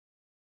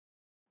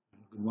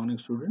Good morning,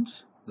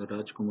 students. The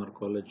Rajkumar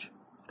College,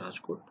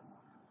 Rajkot.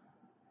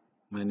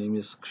 My name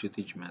is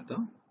Kshitij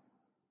Mehata.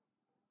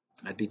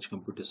 I teach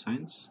computer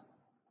science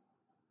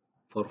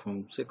for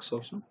Form 6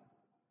 also.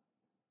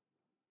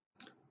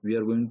 We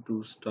are going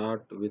to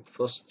start with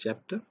first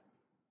chapter,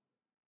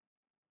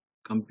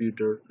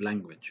 computer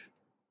language.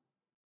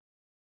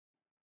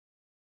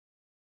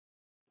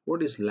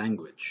 What is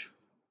language?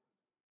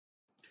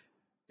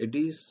 It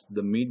is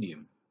the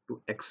medium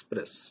to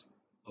express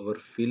our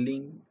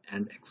feeling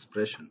and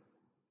expression.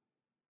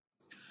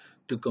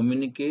 To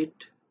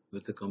communicate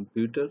with a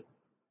computer,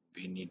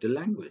 we need a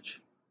language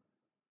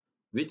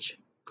which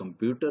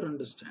computer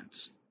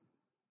understands.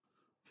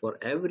 For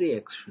every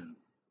action,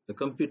 the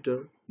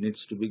computer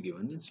needs to be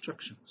given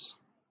instructions.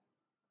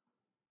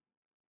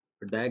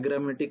 A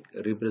diagrammatic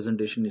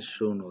representation is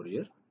shown over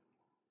here.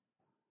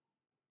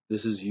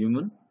 This is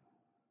human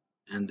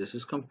and this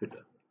is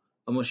computer,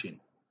 a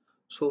machine.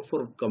 So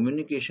for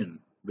communication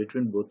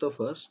between both of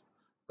us,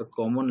 a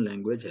common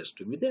language has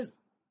to be there.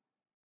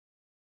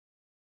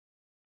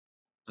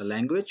 A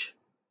language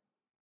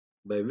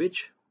by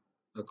which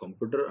a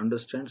computer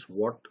understands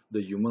what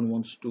the human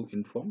wants to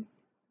inform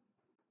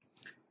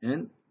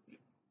and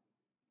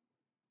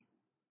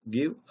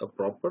give a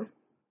proper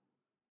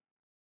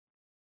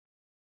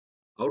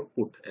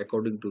output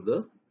according to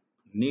the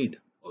need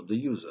of the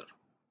user.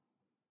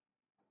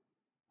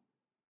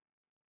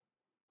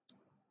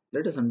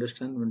 Let us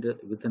understand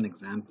with an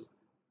example.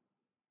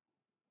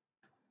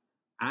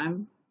 I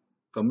am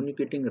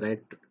communicating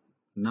right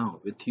now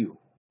with you.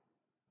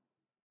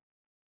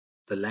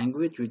 The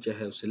language which I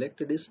have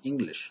selected is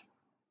English.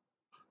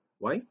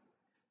 Why?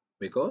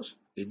 Because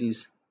it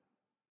is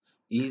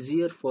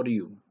easier for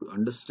you to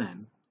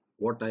understand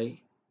what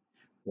I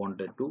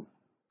wanted to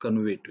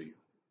convey to you.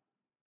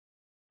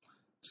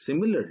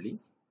 Similarly,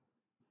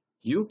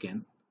 you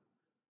can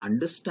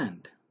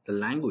understand the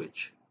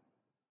language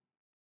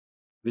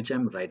which I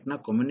am right now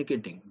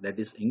communicating, that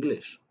is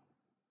English,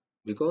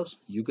 because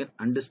you can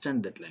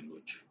understand that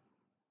language.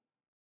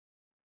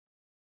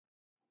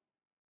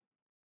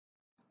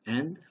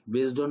 And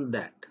based on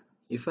that,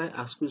 if I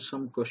ask you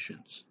some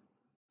questions,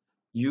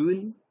 you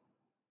will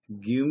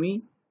give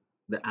me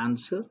the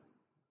answer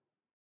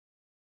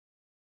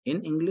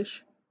in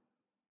English,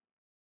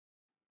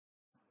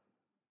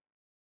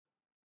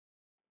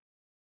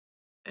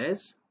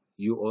 as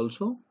you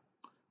also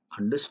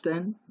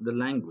understand the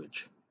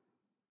language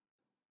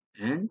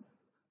and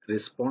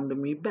respond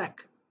me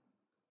back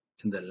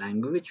in the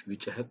language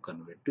which I have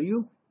conveyed to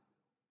you.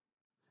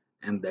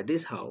 And that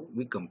is how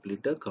we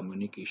complete a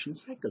communication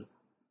cycle.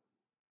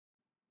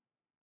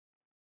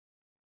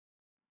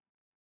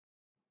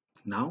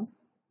 Now,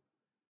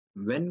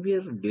 when we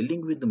are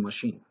dealing with the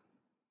machine,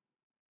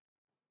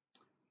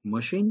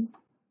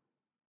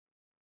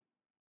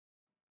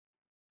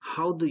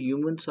 how the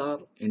humans are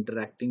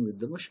interacting with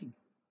the machine.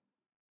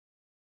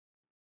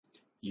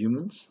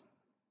 Humans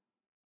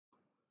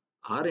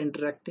are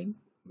interacting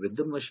with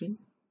the machine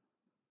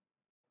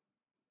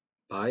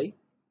by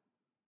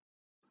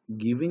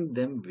giving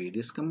them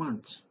various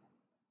commands,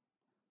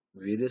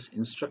 various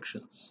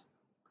instructions,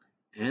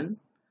 and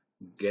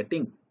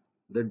getting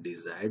the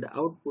desired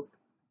output.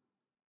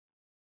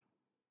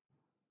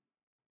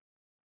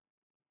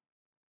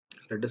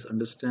 Let us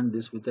understand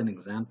this with an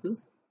example.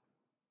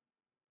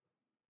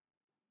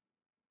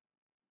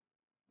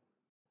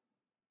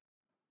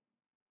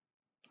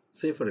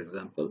 Say, for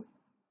example,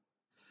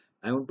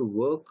 I want to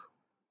work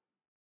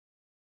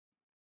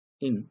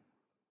in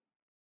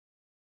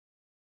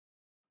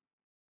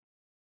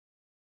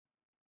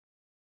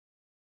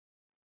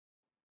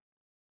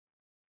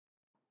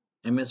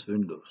MS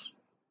Windows,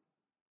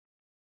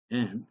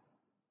 and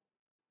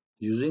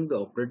using the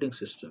operating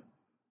system,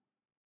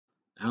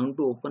 I want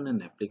to open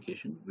an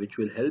application which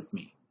will help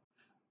me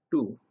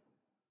to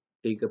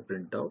take a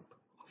printout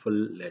of a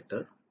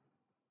letter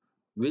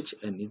which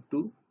I need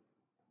to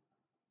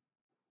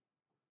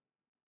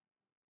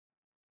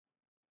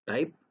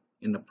type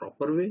in a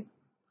proper way.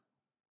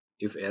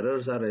 If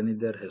errors are any,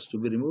 there has to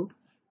be removed,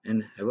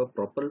 and have a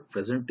proper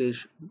presentable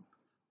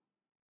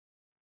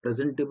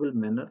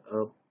manner.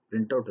 A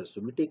printout has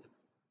to be taken.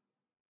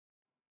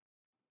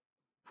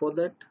 For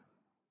that,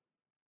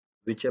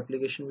 which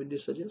application will you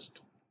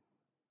suggest?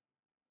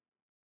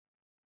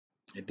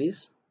 It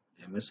is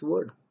MS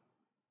Word.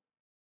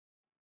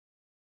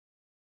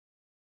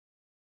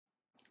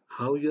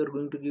 How you are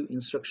going to give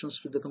instructions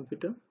to the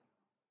computer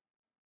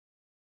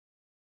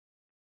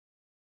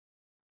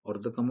or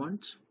the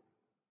commands?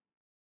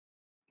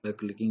 By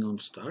clicking on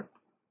Start.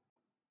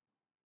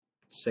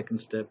 Second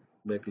step,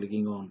 by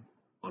clicking on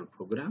All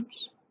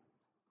Programs.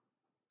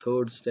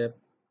 Third step,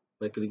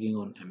 by clicking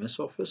on MS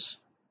Office.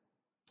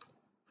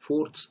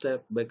 Fourth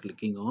step, by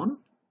clicking on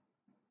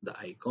the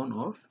icon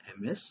of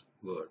MS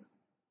Word.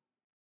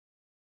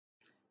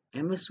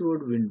 MS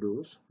Word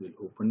windows will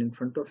open in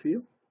front of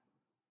you.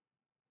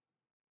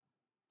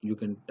 You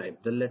can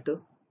type the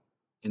letter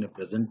in a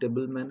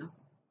presentable manner.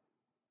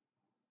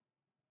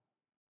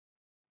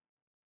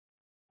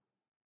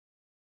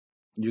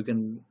 You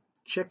can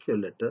check your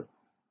letter,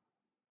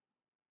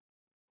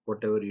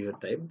 whatever you have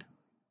typed.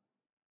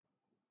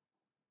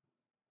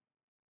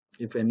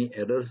 If any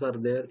errors are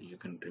there, you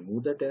can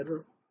remove that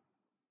error,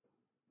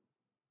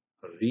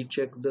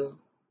 recheck the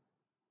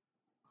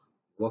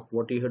work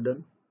what you have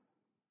done.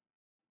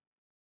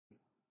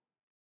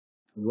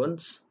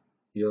 Once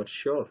you're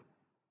sure,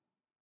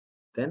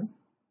 then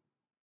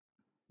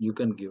you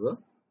can give a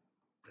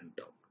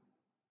printout.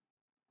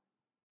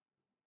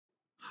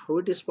 How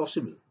it is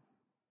possible?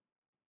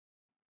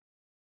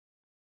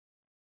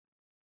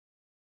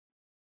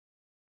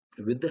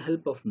 With the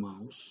help of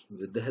mouse,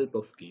 with the help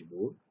of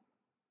keyboard,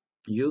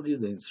 you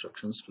give the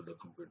instructions to the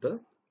computer,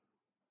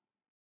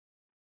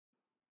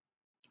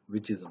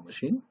 which is a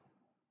machine,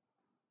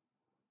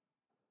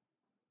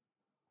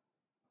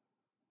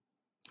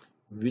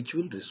 which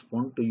will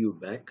respond to you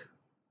back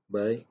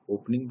by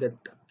opening that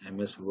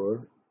MS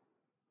Word,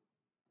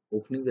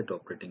 opening that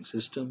operating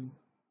system,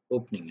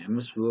 opening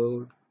MS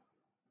Word,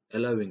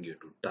 allowing you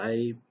to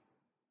type,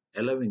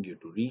 allowing you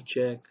to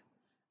recheck,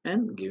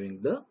 and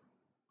giving the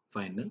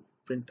final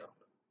printout.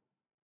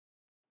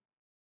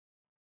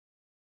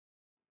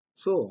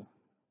 So,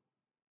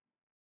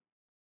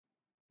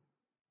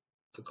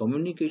 the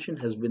communication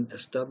has been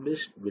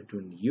established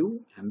between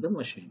you and the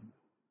machine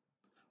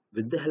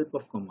with the help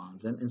of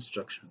commands and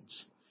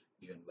instructions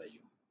given by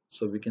you.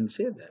 So, we can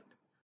say that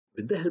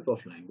with the help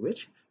of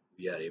language,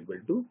 we are able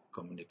to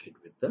communicate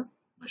with the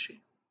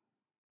machine.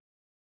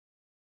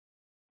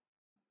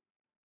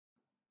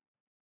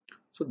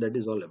 So, that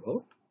is all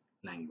about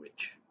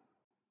language.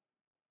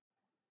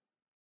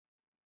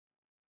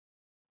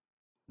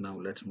 Now,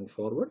 let's move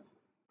forward.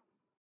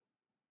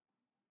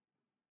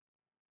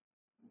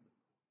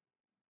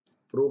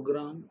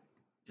 Program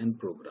and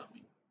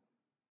programming.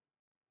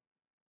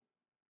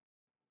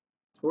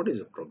 What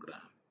is a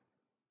program?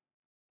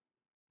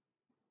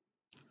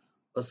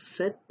 A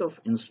set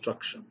of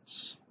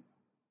instructions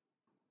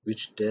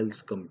which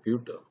tells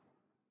computer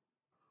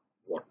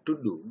what to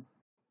do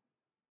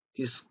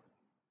is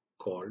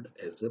called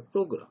as a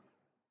program.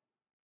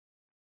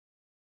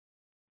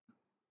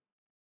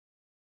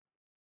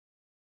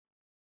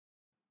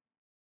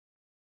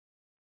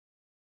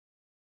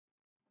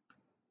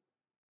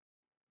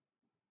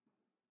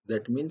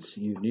 That means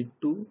you need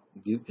to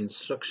give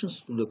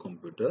instructions to the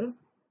computer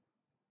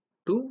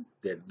to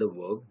get the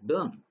work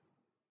done.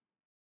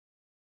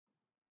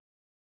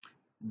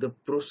 The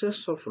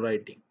process of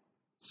writing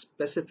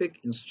specific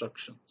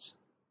instructions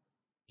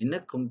in a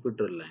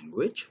computer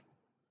language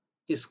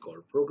is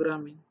called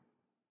programming.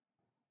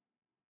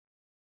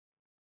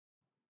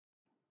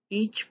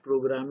 Each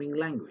programming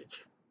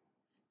language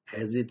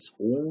has its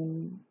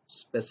own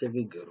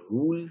specific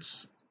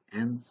rules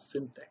and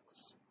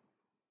syntax.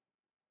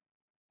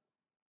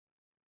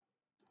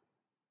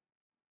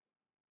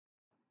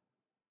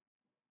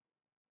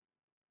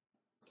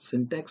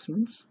 Syntax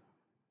means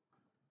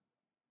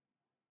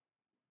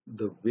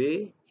the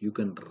way you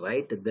can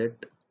write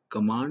that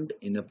command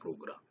in a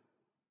program.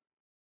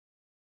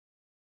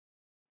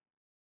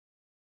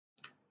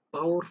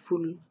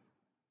 Powerful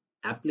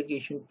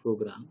application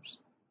programs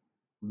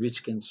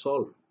which can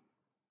solve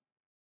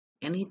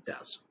any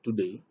task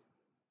today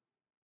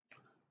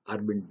are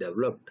being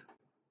developed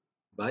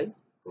by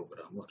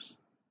programmers.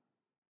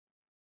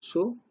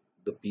 So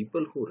the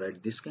people who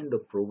write this kind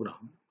of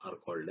program are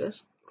called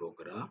as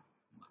programmers.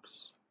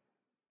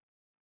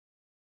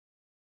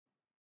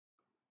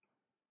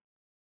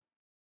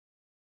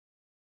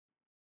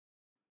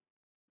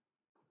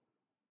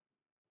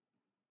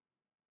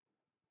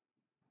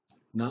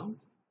 Now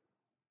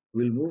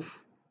we'll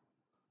move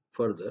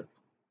further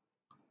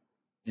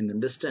in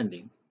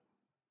understanding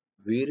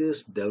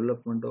various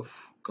development of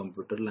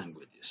computer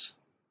languages.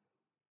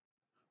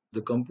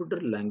 The computer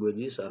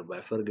languages are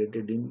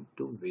bifurcated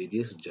into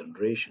various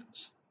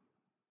generations.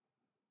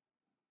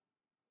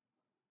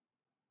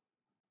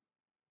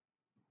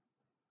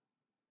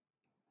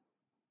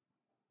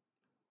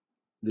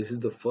 This is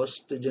the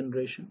first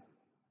generation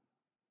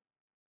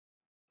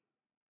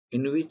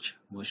in which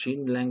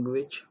machine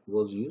language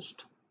was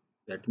used.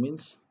 That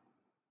means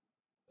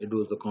it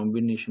was the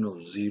combination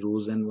of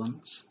zeros and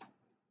ones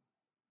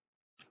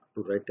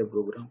to write a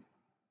program.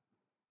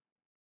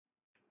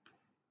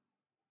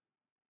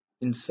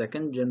 In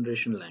second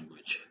generation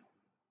language,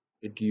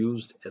 it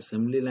used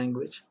assembly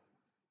language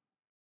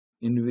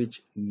in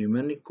which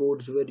mnemonic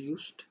codes were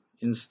used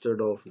instead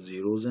of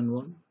zeros and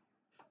one,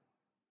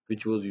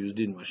 which was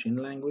used in machine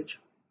language.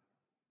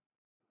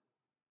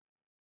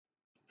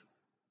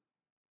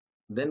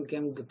 Then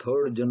came the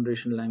third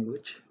generation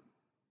language,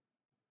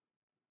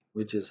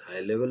 which is high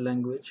level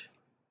language.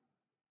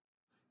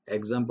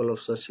 Example of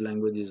such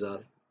languages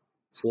are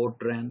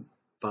Fortran,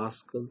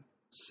 Pascal,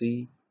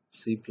 C,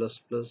 C++,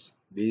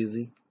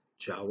 Basic,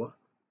 Java.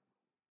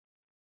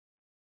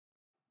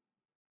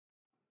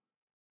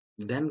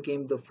 Then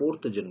came the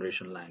fourth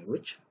generation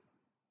language,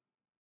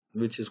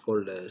 which is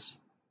called as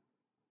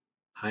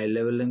high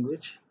level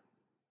language.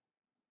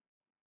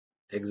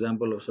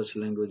 Example of such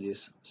language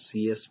is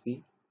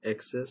CSP,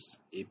 XS,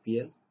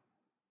 APL.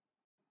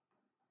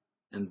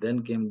 And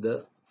then came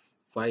the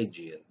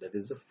 5GL, that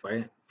is the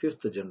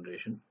fifth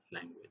generation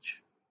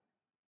language,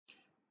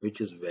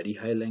 which is very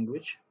high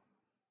language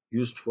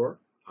used for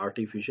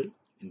artificial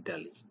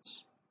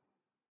intelligence.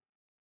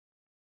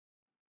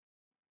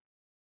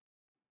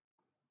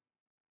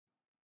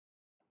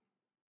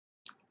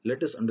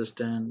 Let us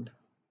understand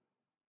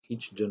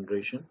each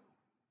generation,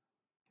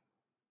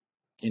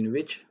 in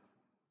which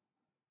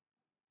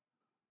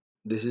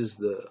this is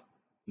the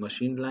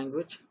machine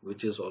language,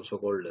 which is also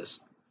called as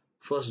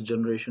first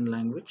generation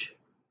language.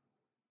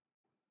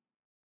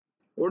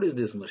 What is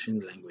this machine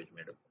language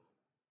made up of?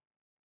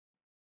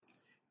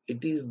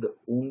 It is the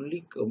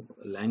only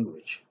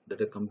language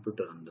that a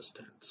computer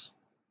understands.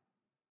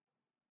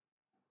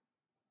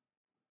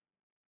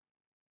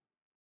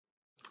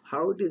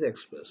 How it is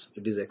expressed?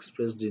 It is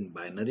expressed in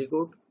binary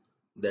code,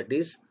 that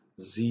is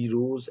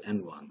zeros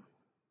and one.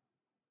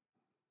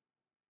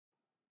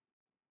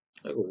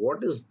 Like,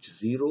 what is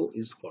zero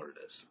is called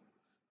as?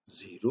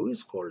 Zero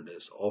is called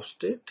as off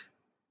state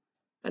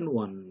and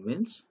one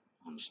means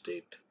on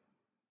state.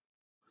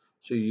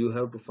 So you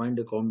have to find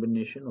a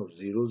combination of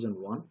zeros and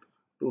one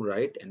to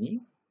write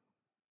any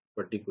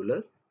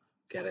particular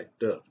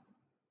character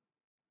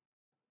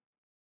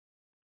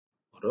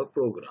or a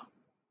program.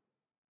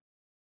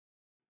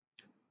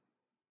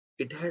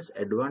 It has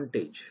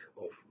advantage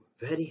of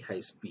very high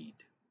speed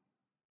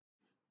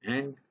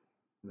and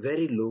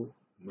very low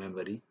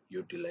memory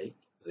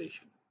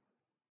utilization.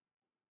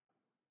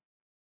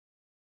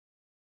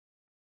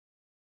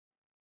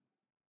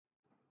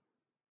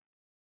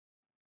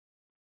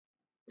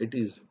 It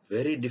is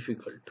very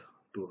difficult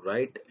to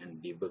write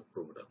and debug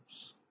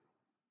programs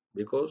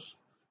because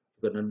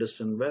you can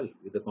understand well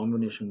with a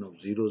combination of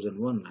zeros and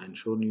one. I have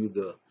shown you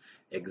the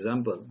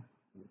example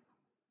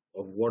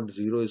of what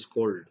zero is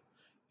called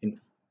in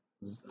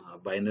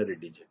binary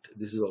digit.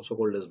 This is also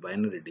called as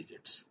binary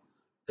digits.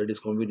 That is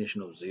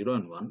combination of 0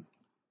 and 1.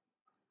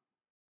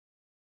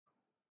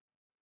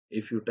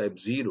 If you type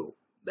 0,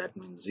 that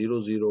means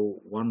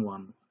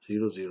 0011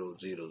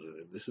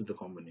 0000. This is the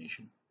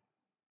combination.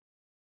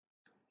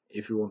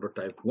 If you want to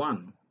type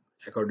 1,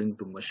 according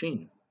to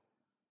machine,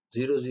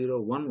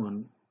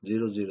 0011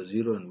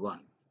 000 and 1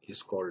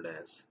 is called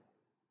as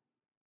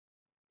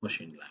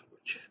machine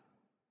language.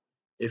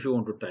 If you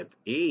want to type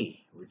A,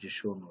 which is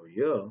shown over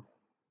here,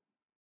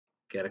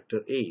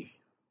 character A,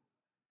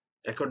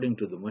 according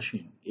to the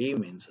machine, A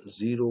means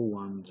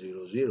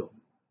 0100,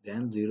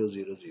 then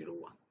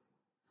 0001.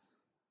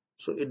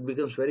 So it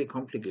becomes very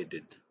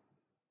complicated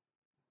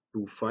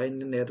to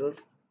find an error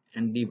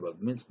and debug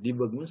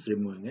means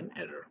removing an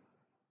error.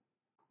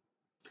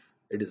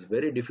 It is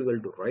very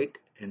difficult to write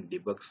and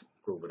debug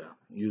program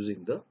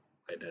using the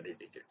binary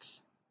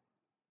digits.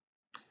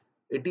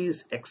 It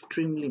is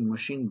extremely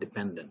machine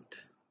dependent.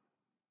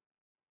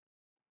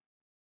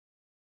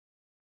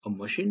 A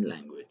machine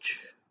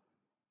language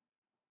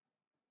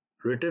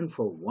written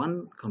for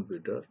one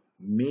computer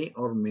may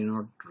or may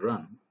not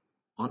run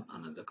on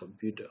another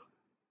computer.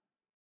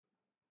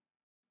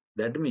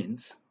 That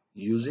means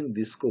using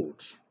these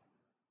codes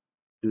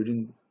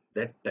during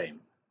that time,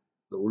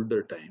 the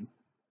older time,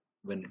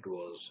 when it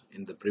was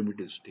in the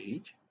primitive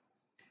stage,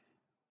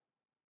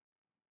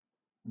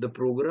 the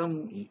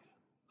program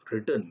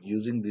written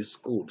using these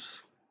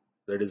codes,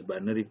 that is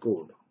binary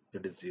code,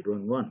 that is 0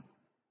 and 1,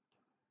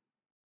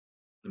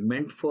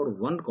 meant for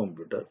one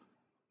computer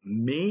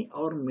may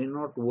or may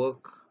not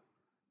work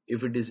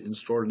if it is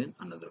installed in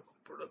another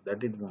computer,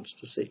 that it wants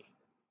to say.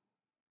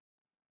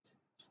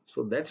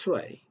 So that's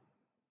why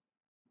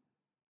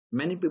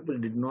many people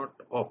did not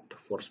opt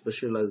for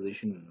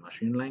specialization in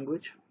machine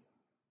language.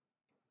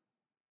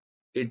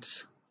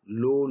 It's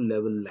low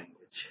level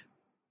language.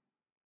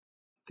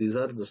 These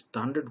are the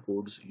standard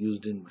codes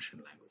used in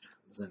machine language.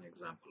 This is an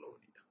example over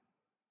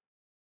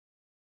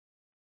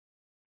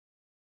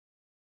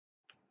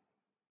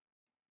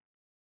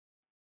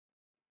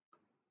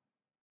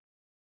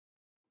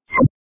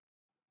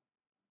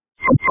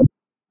here.